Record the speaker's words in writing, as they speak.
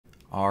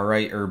All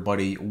right,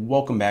 everybody,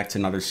 welcome back to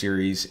another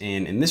series.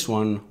 And in this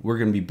one, we're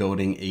going to be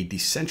building a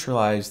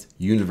decentralized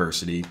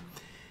university.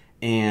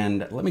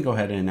 And let me go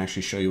ahead and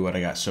actually show you what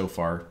I got so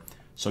far.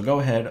 So go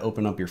ahead,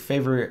 open up your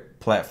favorite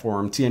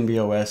platform,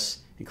 TNBOS,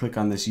 and click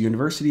on this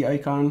university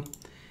icon.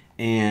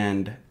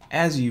 And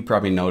as you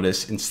probably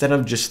noticed, instead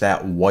of just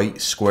that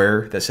white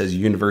square that says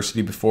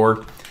university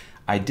before,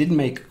 I did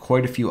make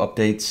quite a few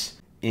updates.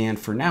 And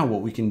for now,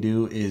 what we can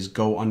do is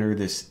go under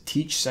this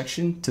teach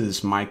section to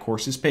this my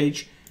courses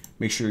page.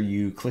 Make sure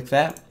you click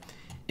that,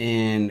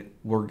 and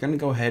we're going to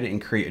go ahead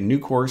and create a new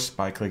course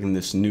by clicking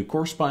this new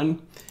course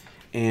button.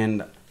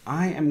 And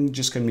I am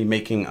just going to be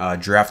making a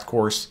draft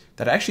course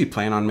that I actually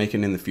plan on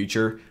making in the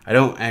future. I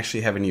don't actually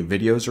have any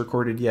videos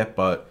recorded yet,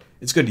 but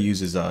it's good to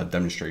use as a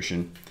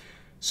demonstration.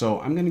 So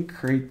I'm going to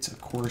create a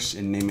course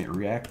and name it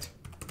React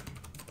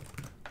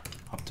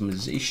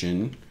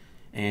Optimization,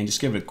 and just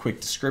give it a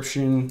quick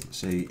description.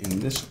 Say, in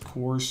this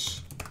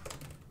course,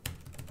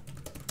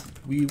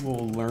 we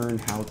will learn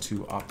how to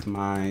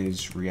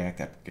optimize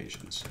React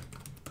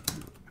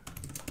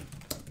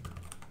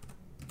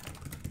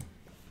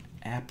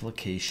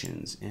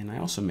applications. And I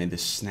also made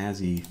this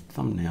snazzy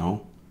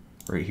thumbnail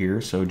right here.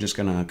 So just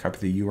gonna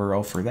copy the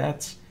URL for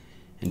that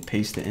and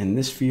paste it in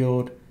this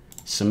field,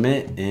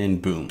 submit,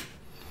 and boom.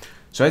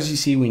 So as you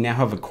see, we now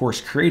have a course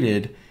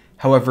created.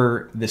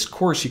 However, this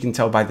course, you can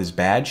tell by this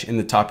badge in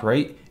the top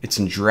right, it's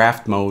in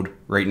draft mode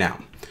right now.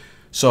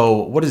 So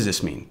what does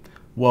this mean?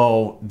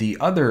 Well, the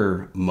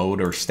other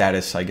mode or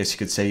status, I guess you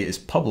could say, is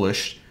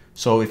published.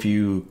 So if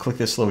you click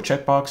this little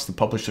checkbox to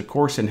publish the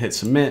course and hit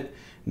submit,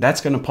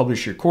 that's going to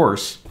publish your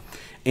course.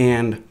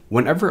 And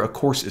whenever a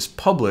course is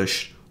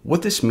published,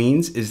 what this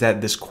means is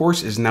that this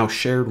course is now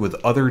shared with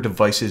other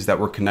devices that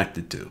we're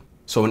connected to.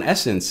 So in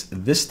essence,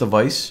 this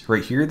device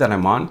right here that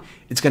I'm on,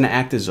 it's going to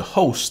act as a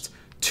host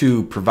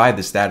to provide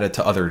this data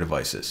to other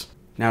devices.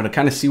 Now, to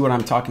kind of see what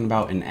I'm talking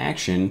about in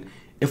action,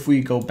 if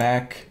we go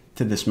back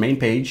to this main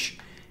page,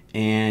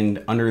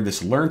 and under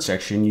this learn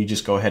section, you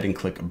just go ahead and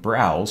click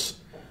browse.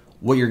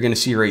 What you're going to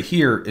see right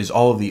here is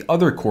all of the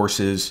other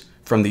courses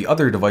from the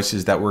other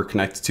devices that we're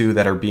connected to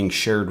that are being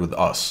shared with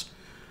us.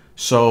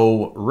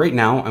 So right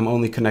now I'm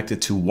only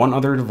connected to one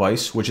other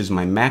device, which is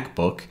my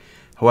MacBook.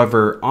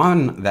 However,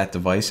 on that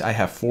device, I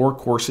have 4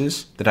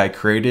 courses that I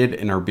created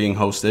and are being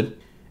hosted.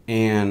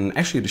 And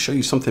actually, to show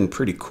you something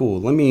pretty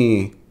cool,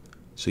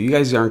 so you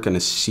guys aren't going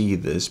to see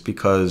this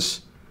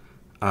because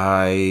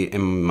I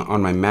am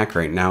on my Mac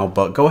right now,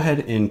 but go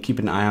ahead and keep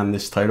an eye on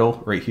this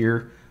title right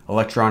here,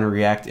 Electron,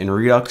 React, and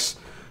Redux.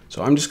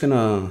 So I'm just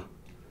gonna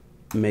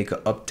make an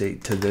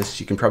update to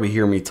this. You can probably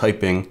hear me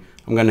typing.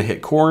 I'm gonna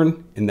hit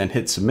corn and then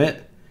hit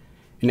submit.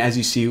 And as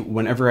you see,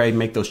 whenever I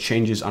make those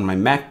changes on my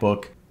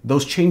MacBook,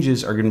 those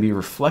changes are gonna be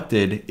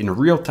reflected in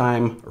real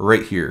time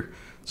right here.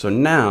 So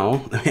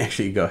now, let me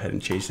actually go ahead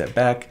and change that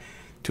back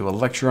to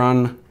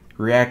Electron,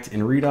 React,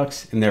 and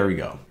Redux, and there we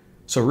go.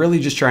 So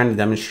really just trying to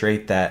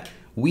demonstrate that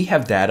we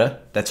have data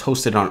that's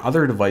hosted on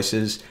other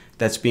devices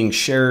that's being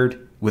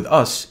shared with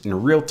us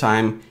in real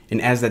time.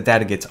 And as that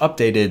data gets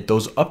updated,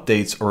 those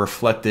updates are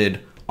reflected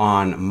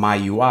on my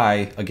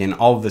UI. Again,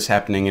 all of this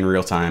happening in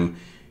real time.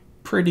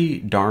 Pretty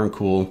darn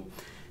cool.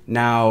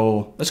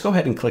 Now, let's go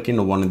ahead and click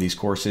into one of these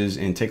courses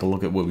and take a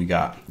look at what we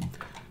got.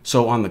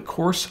 So on the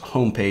course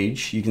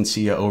homepage, you can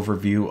see an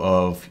overview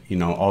of,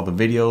 all the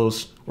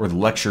videos or the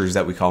lectures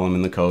that we call them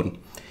in the code.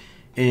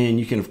 And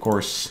you can, of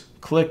course,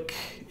 click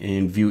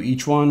and view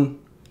each one,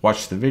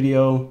 watch the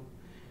video,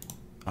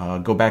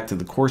 go back to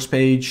the course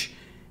page,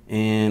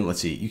 and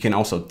let's see, you can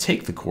also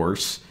take the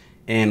course.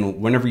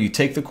 And whenever you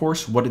take the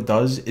course, what it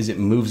does is it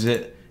moves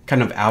it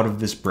kind of out of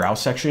this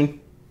browse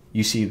section.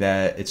 You see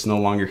that it's no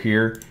longer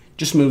here,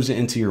 just moves it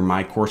into your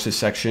My Courses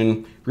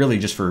section, really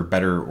just for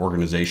better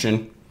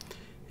organization.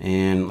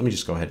 And let me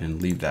just go ahead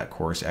and leave that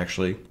course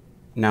actually.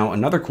 Now,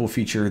 another cool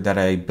feature that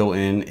I built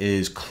in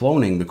is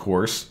cloning the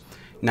course.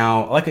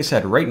 Now, like I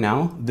said, right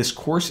now, this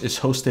course is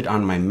hosted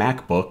on my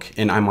MacBook,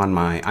 and I'm on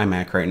my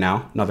iMac right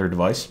now, another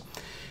device.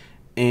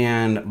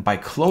 And by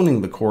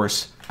cloning the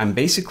course, I'm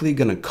basically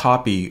gonna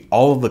copy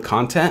all of the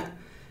content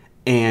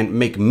and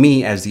make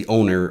me as the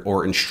owner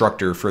or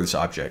instructor for this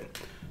object.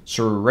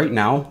 So right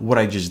now, what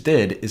I just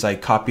did is I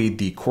copied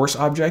the course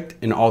object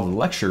and all the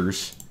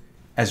lectures,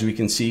 as we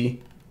can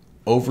see,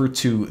 over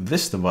to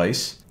this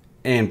device.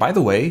 And by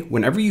the way,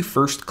 whenever you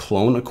first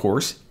clone a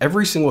course,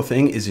 every single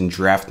thing is in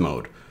draft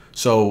mode.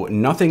 So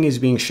nothing is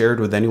being shared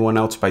with anyone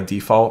else by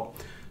default.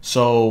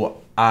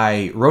 So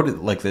I wrote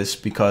it like this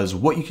because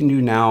what you can do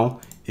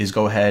now is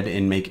go ahead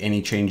and make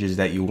any changes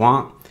that you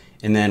want.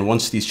 And then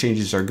once these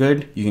changes are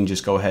good, you can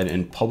just go ahead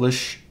and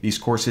publish these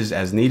courses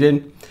as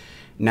needed.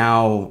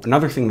 Now,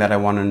 another thing that I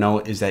want to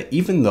note is that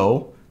even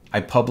though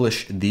I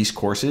publish these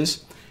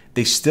courses,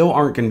 they still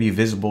aren't going to be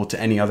visible to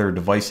any other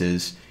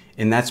devices.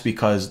 And that's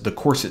because the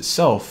course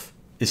itself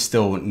is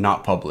still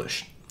not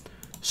published.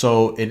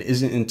 So it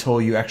isn't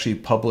until you actually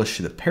publish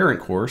the parent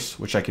course,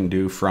 which I can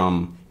do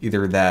from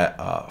either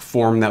that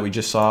form that we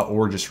just saw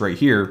or just right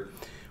here,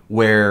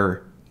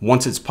 where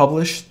once it's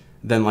published,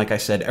 then like I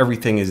said,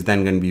 everything is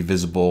then going to be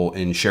visible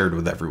and shared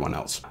with everyone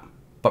else.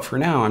 But for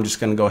now, I'm just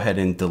going to go ahead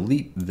and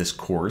delete this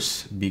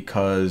course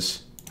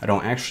because I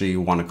don't actually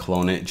want to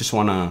clone it. Just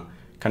want to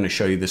kind of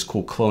show you this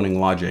cool cloning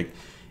logic.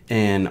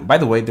 And by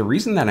the way, the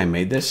reason that I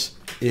made this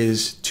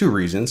is two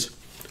reasons.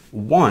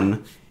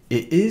 One,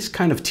 it is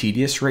kind of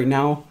tedious right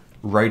now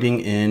writing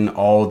in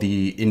all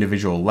the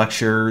individual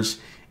lectures.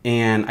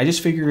 And I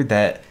just figured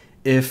that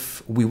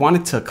if we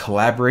wanted to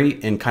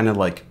collaborate and kind of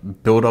like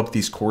build up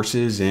these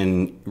courses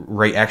and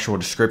write actual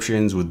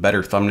descriptions with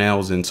better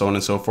thumbnails and so on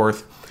and so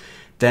forth,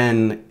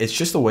 then it's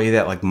just a way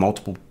that like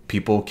multiple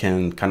people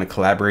can kind of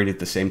collaborate at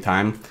the same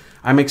time.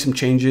 I make some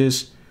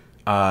changes,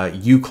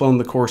 you clone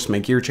the course,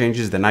 make your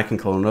changes, then I can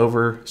clone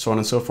over, so on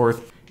and so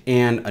forth.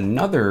 And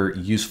another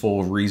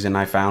useful reason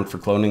I found for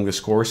cloning this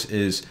course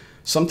is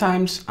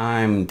sometimes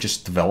I'm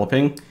just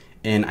developing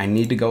and I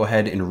need to go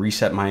ahead and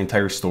reset my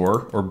entire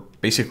store, or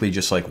basically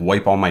just like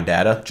wipe all my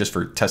data just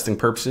for testing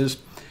purposes.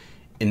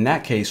 In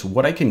that case,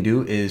 what I can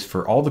do is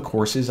for all the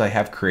courses I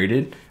have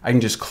created, I can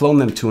just clone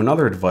them to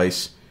another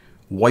device,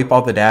 wipe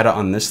all the data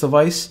on this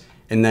device,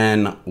 and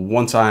then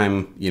once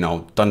I'm,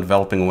 done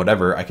developing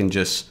whatever, I can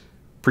just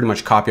pretty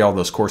much copy all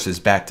those courses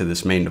back to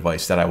this main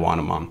device that I want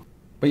them on.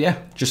 But yeah,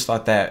 just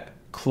thought that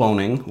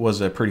cloning was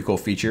a pretty cool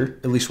feature,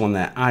 at least one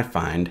that I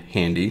find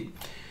handy.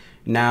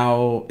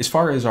 Now, as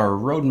far as our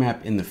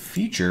roadmap in the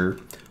future,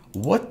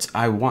 what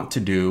I want to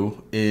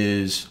do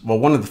is, well,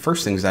 one of the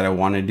first things that I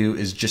want to do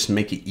is just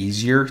make it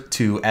easier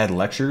to add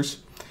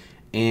lectures.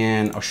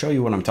 And I'll show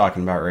you what I'm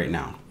talking about right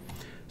now.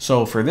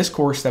 So for this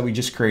course that we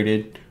just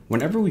created,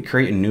 whenever we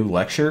create a new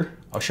lecture,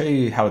 I'll show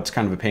you how it's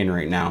kind of a pain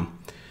right now.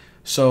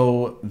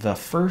 So the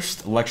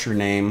first lecture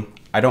name,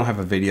 I don't have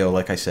a video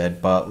like I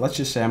said, but let's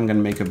just say I'm going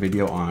to make a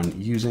video on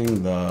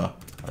using the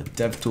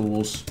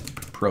DevTools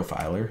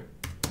profiler.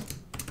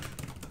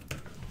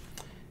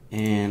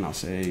 And I'll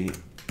say,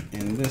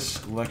 in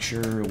this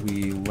lecture,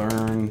 we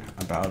learn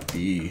about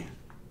the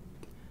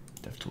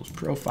DevTools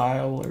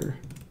profiler.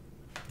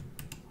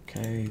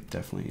 Okay,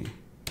 definitely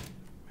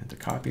had to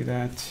copy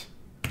that.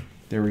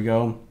 There we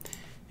go.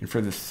 And for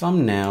the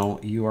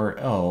thumbnail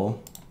URL,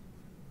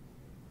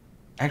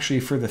 actually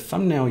for the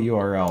thumbnail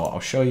URL, I'll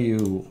show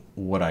you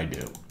what I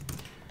do.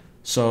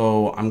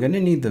 So I'm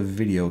gonna need the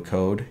video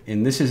code,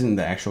 and this isn't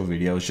the actual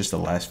video, it's just the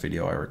last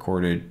video I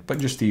recorded, but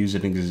just to use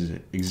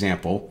an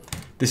example,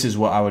 this is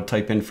what I would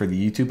type in for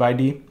the YouTube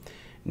ID.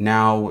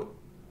 Now,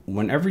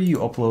 whenever you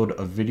upload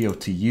a video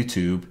to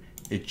YouTube,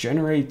 it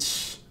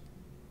generates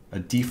a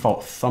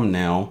default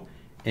thumbnail,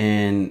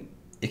 and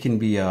it can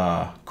be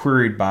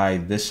queried by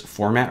this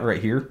format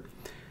right here.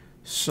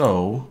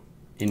 So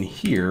in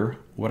here,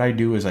 what I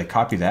do is I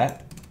copy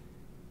that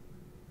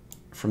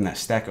from that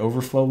Stack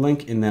Overflow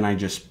link, and then I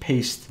just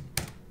paste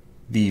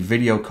the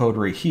video code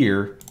right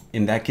here,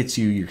 and that gets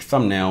you your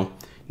thumbnail.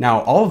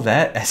 Now, all of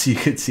that, as you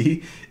could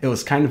see, it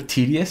was kind of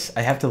tedious.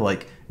 I have to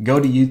like go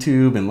to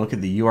YouTube and look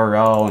at the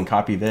URL and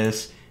copy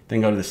this,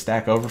 then go to the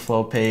Stack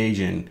Overflow page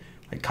and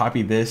like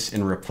copy this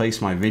and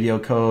replace my video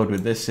code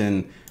with this,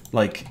 and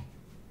like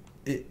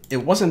it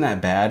wasn't that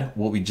bad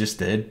what we just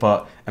did,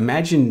 but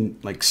imagine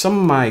like some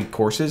of my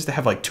courses that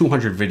have like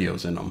 200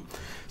 videos in them.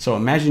 So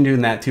imagine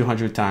doing that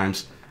 200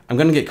 times. I'm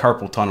gonna get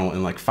carpal tunnel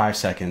in like 5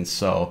 seconds.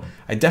 So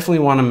I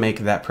definitely wanna make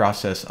that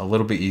process a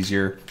little bit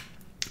easier.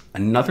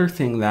 Another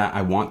thing that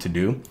I want to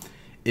do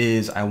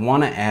is I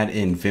wanna add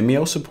in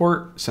Vimeo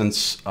support,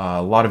 since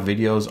a lot of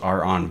videos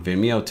are on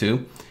Vimeo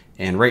too.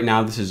 And right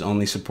now this is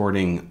only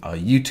supporting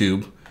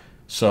YouTube.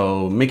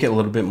 So make it a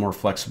little bit more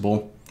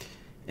flexible.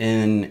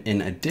 And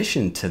in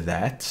addition to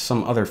that,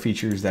 some other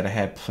features that I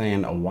had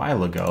planned a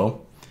while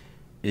ago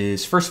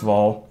is, first of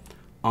all,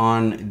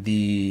 on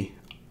the,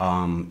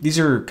 these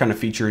are kind of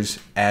features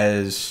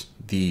as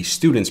the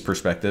student's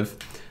perspective.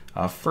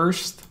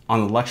 First,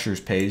 on the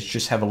lectures page,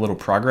 just have a little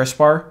progress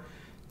bar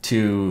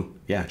to,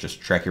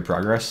 just track your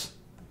progress.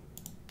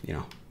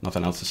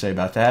 Nothing else to say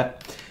about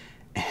that.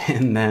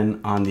 And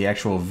then on the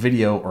actual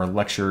video or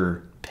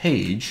lecture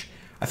page,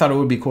 I thought it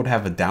would be cool to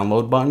have a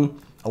download button.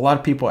 A lot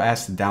of people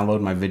ask to download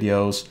my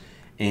videos,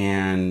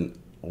 and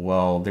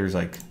well, there's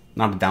like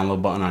not a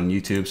download button on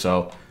YouTube.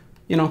 So,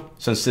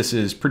 since this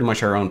is pretty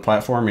much our own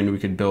platform and we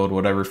could build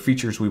whatever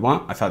features we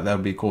want, I thought that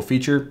would be a cool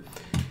feature.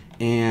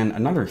 And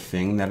another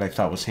thing that I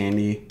thought was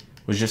handy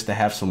was just to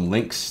have some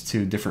links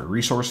to different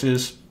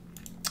resources.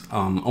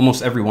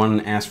 Almost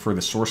everyone asked for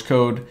the source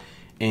code,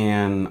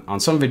 and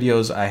on some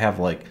videos I have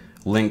like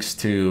links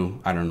to,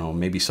 I don't know,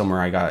 maybe somewhere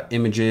I got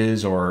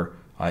images or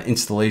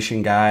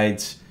installation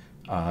guides,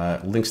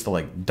 links to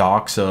like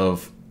docs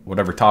of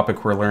whatever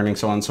topic we're learning,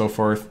 so on and so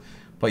forth.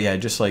 But yeah,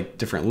 just like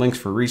different links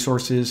for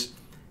resources.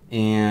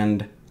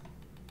 And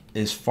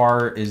as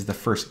far as the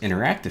first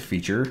interactive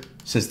feature,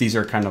 since these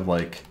are kind of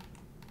like,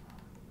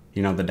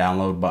 the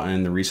download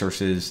button, the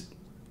resources,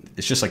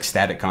 it's just like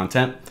static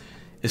content.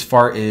 As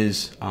far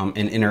as an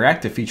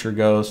interactive feature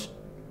goes,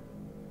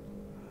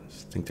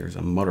 I think there's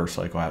a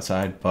motorcycle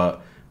outside,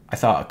 but I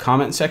thought a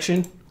comment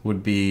section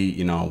would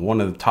be, one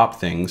of the top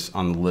things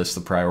on the list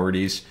of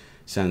priorities,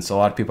 since a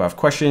lot of people have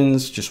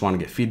questions, just want to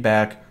get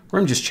feedback, or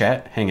even just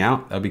chat, hang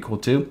out. That'd be cool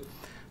too.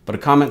 But a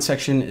comment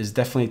section is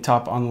definitely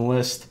top on the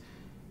list.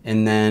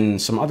 And then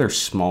some other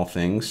small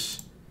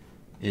things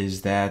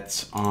is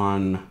that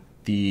on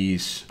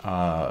these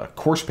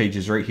course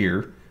pages right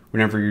here,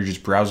 whenever you're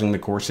just browsing the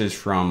courses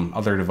from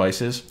other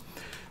devices,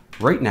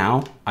 right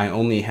now I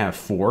only have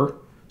 4.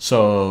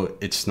 So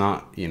it's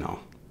not, you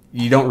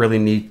don't really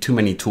need too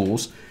many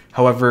tools.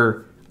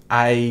 However,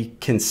 I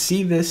can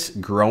see this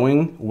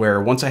growing where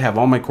once I have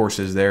all my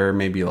courses there,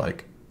 maybe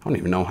like, I don't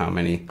even know how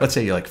many, let's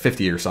say like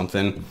 50 or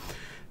something.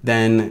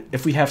 Then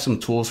if we have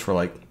some tools for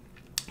like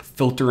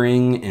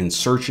filtering and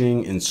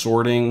searching and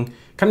sorting,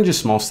 kind of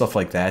just small stuff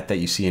like that that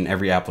you see in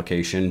every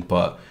application,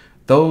 but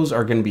those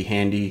are going to be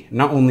handy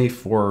not only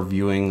for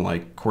viewing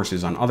like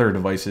courses on other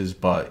devices,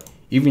 but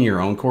even your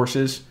own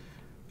courses.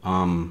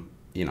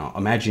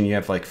 Imagine you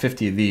have like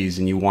 50 of these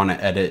and you want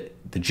to edit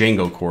the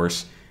Django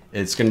course.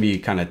 It's going to be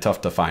kind of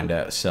tough to find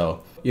out.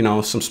 So,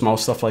 some small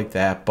stuff like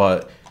that,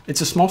 but it's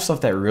a small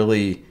stuff that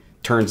really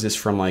turns this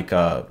from like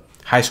a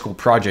high school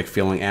project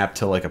feeling app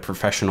to like a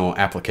professional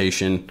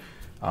application.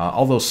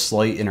 All those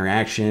slight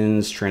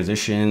interactions,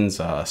 transitions,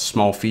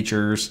 small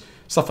features,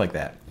 stuff like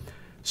that.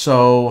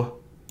 So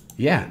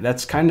yeah,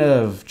 that's kind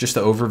of just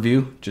the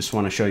overview. Just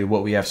want to show you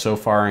what we have so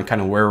far and kind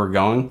of where we're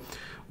going.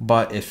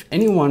 But if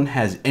anyone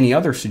has any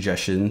other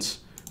suggestions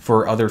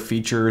for other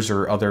features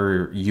or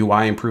other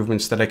UI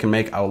improvements that I can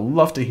make, I would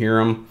love to hear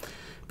them.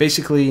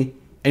 Basically,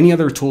 any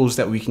other tools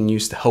that we can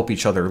use to help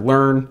each other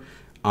learn,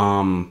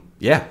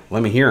 yeah,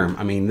 let me hear them.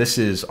 I mean, this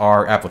is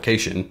our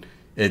application.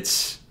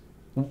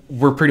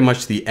 We're pretty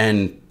much the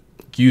end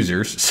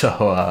users,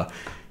 so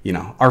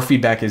our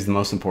feedback is the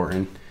most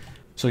important.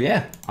 So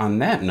yeah, on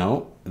that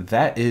note,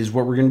 that is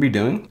what we're going to be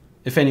doing.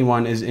 If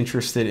anyone is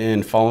interested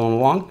in following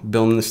along,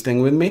 building this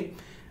thing with me,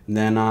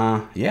 then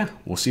yeah,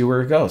 we'll see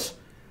where it goes.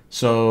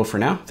 So for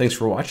now, thanks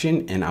for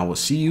watching, and I will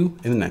see you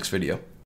in the next video.